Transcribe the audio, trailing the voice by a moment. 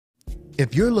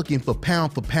If you're looking for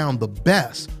pound the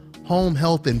best home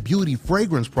health and beauty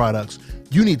fragrance products,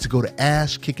 you need to go to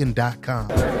ashkickin.com.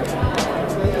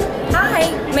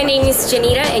 Hi, my name is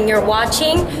Janita and you're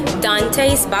watching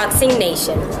Dante's Boxing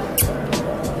Nation.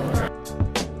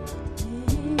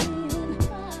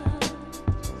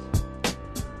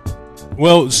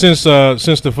 Well, since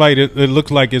the fight, it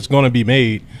looks like it's going to be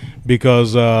made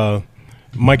because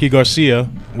Mikey Garcia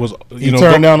was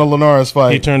turned down the Linares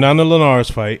fight. He turned down the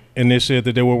Linares fight, and they said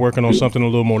that they were working on something a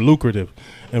little more lucrative.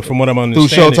 And from what I'm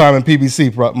understanding, through Showtime and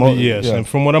PBC, yes. Yeah. And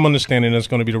from what I'm understanding, that's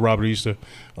going to be the Robert Easter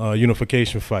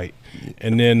unification fight.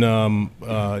 And then they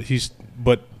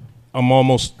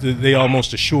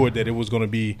almost assured that it was going to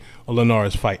be a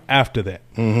Linares fight after that.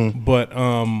 Mm-hmm. But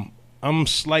I'm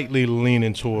slightly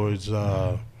leaning towards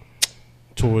Garcia,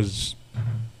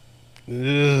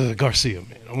 man.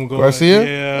 I'm going Garcia.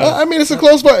 Yeah. I mean, it's a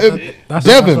close fight.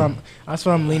 Devin. That's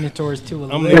what I'm leaning towards too.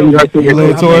 I'm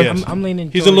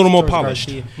leaning He's a little more polished.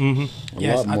 Mm-hmm.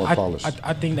 Yes, a lot more polished.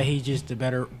 I think that he's just the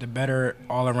better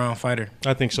all around fighter.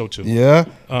 I think so too. Yeah.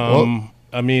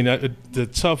 I mean, the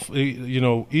tough.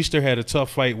 Easter had a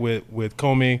tough fight with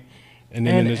Comey. And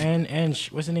what's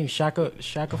his name?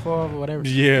 Shakafov or whatever.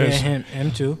 Yes. Yeah,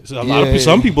 him too. So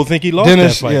some people think he lost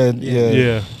that fight.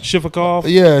 Yeah. Shafakov.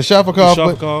 Yeah, Shafakov.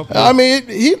 Shafakov. I mean,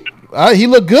 he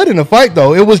looked good in the fight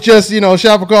though. It was just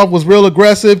Shafakov was real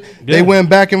aggressive. Yeah. They went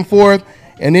back and forth,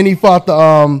 and then he fought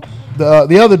the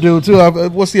other dude too.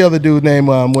 What's the other dude name?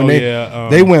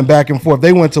 They went back and forth.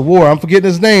 They went to war. I'm forgetting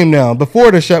his name now. Before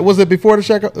the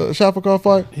Shafakov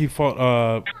fight? He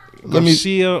fought.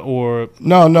 Garcia or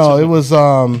no, it was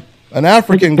an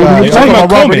African guy. You're talking about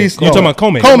Comey. You're talking about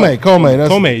Comey.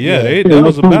 Comey. Yeah, that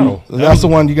was a battle. That's the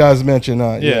one you guys mentioned.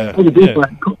 Yeah.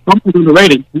 Comey's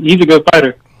underrated. He's a good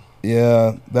fighter.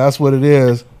 Yeah, that's what it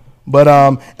is. But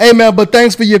hey man, but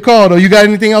thanks for your call though. You got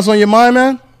anything else on your mind,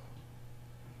 man?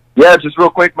 Yeah, just real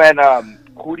quick, man.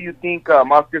 Who do you think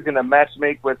Oscar's gonna match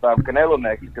make with Canelo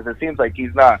next? Because it seems like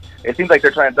he's not. It seems like they're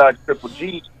trying to dodge Triple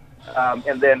G.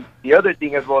 And then the other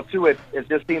thing as well too, it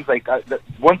just seems like the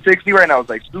 160 right now is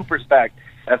like super stacked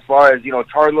as far as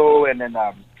Charlo, and then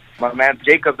my man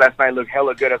Jacobs last night looked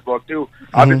hella good as well too.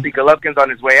 Mm-hmm. Obviously Golovkin's on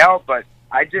his way out, but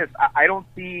I don't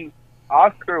see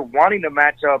Oscar wanting to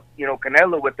match up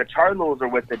Canelo with the Charlos or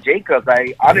with the Jacobs.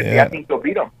 I think he'll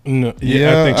beat him. No, I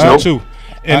think so too.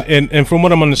 And from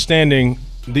what I'm understanding,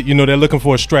 they're looking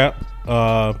for a strap.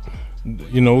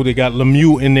 They got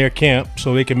Lemieux in their camp,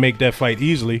 so they can make that fight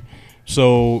easily.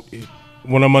 So,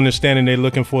 what I'm understanding, they're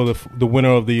looking for the winner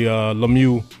of the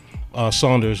Lemieux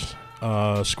Saunders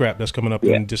scrap that's coming up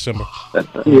in December.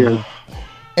 Yeah.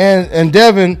 And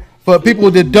Devin, for people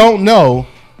that don't know,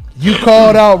 you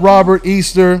called out Robert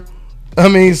Easter. I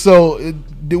mean, so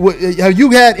have you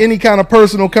had any kind of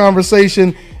personal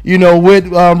conversation, with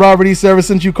Robert Easter ever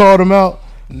since you called him out?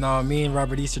 No, me and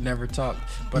Robert Easter never talked,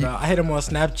 but I hit him on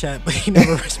Snapchat, but he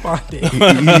never responded.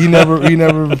 he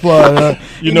never replied.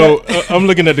 I'm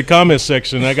looking at the comment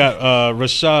section. I got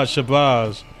Rashad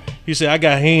Shabazz. He said, I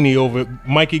got Haney over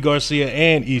Mikey Garcia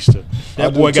and Easter.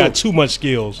 That boy got too much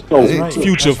skills. Right.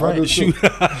 Future. I do too.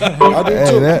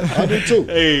 I do too.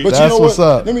 Hey, but that's what's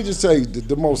up. Let me just tell you,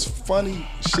 the most funny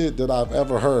shit that I've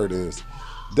ever heard is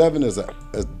Devin is a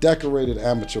decorated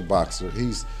amateur boxer.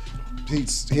 He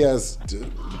has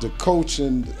the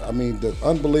coaching, the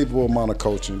unbelievable amount of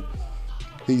coaching.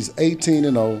 He's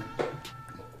 18-0.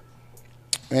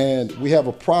 And we have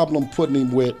a problem putting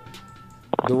him with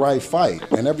the right fight.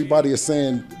 And everybody is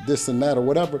saying this and that or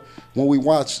whatever. When we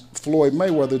watch Floyd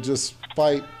Mayweather just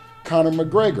fight Conor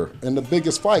McGregor in the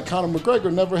biggest fight, Conor McGregor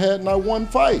never had not one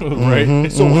fight. Right.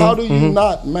 So how do you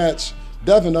not match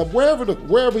Devin up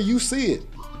wherever you see it?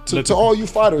 To all you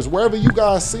fighters, wherever you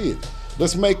guys see it.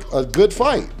 Let's make a good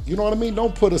fight. You know what I mean?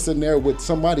 Don't put us in there with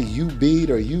somebody you beat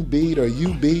or you beat or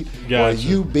you beat or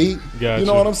you beat. You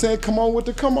know what I'm saying? Come on, man.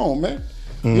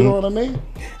 Mm-hmm. You know what I mean?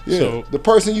 Yeah. So, the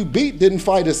person you beat didn't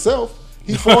fight himself.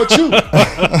 He fought you.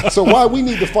 So why we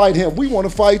need to fight him? We want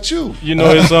to fight you.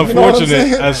 It's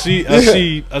unfortunate. I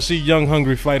see young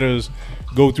hungry fighters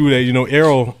go through that.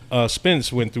 Errol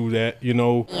Spence went through that.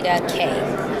 Ida K.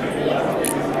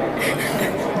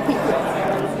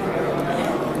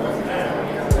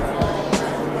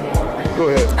 Go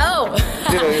ahead. Oh.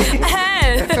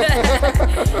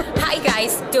 Hi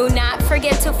guys, do not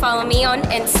forget to follow me on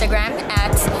Instagram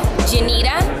at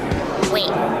Janita.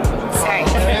 Wait, sorry.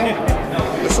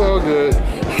 It's all good.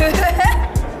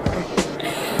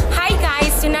 Hi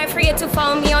guys, do not forget to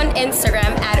follow me on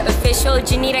Instagram at official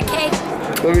Janita K.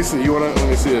 Let me see. Let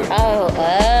me see it. Oh,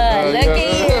 look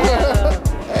at you.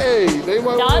 Hey, they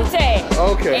might. Dante.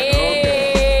 Okay.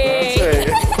 Hey.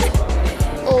 Dante.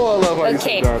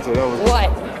 Okay. Dante. That was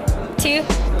 1, 2,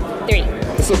 3.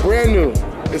 It's a brand new.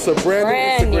 It's a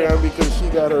brand new Instagram because she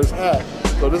got hers hacked.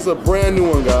 So this is a brand new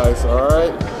one, guys. All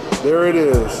right. There it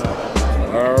is.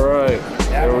 All right.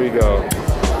 There we go.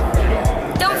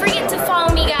 Don't forget to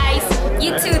follow me, guys.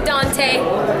 You too, Dante.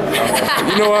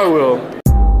 You know I will.